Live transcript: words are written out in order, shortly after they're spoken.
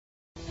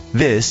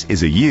This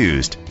is a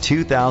used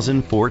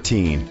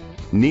 2014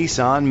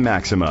 Nissan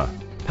Maxima,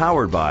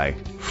 powered by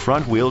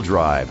front-wheel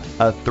drive,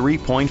 a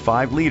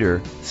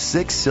 3.5-liter,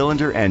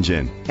 6-cylinder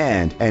engine,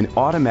 and an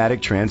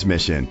automatic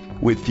transmission.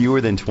 With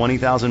fewer than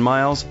 20,000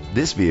 miles,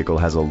 this vehicle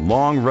has a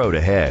long road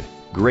ahead.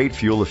 Great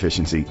fuel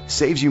efficiency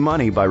saves you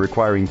money by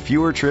requiring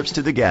fewer trips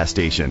to the gas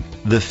station.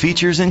 The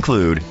features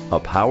include a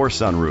power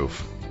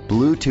sunroof,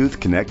 Bluetooth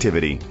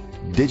connectivity,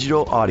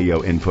 digital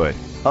audio input,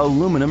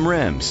 aluminum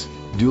rims,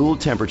 dual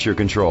temperature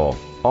control,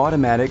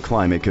 automatic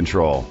climate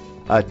control,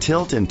 a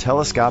tilt and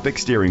telescopic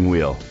steering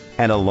wheel,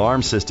 an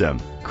alarm system,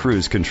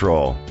 cruise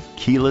control,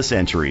 keyless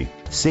entry.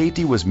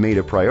 Safety was made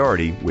a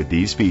priority with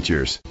these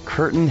features: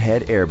 curtain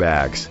head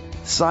airbags,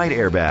 side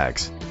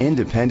airbags,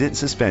 independent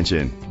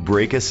suspension,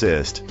 brake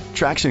assist,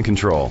 traction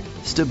control,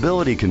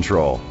 stability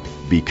control.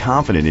 Be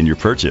confident in your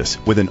purchase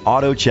with an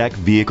AutoCheck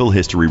Vehicle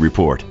History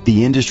Report,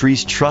 the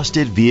industry's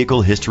trusted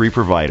vehicle history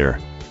provider.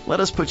 Let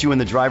us put you in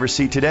the driver's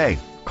seat today.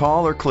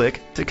 Call or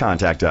click to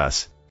contact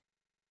us.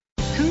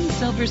 Koons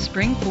Silver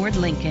Spring Ford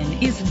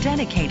Lincoln is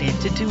dedicated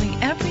to doing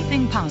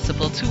everything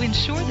possible to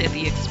ensure that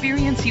the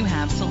experience you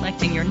have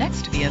selecting your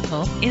next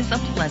vehicle is a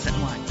pleasant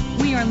one.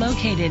 We are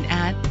located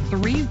at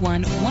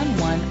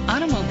 3111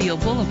 Automobile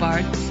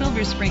Boulevard,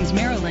 Silver Springs,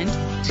 Maryland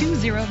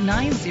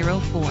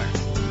 20904.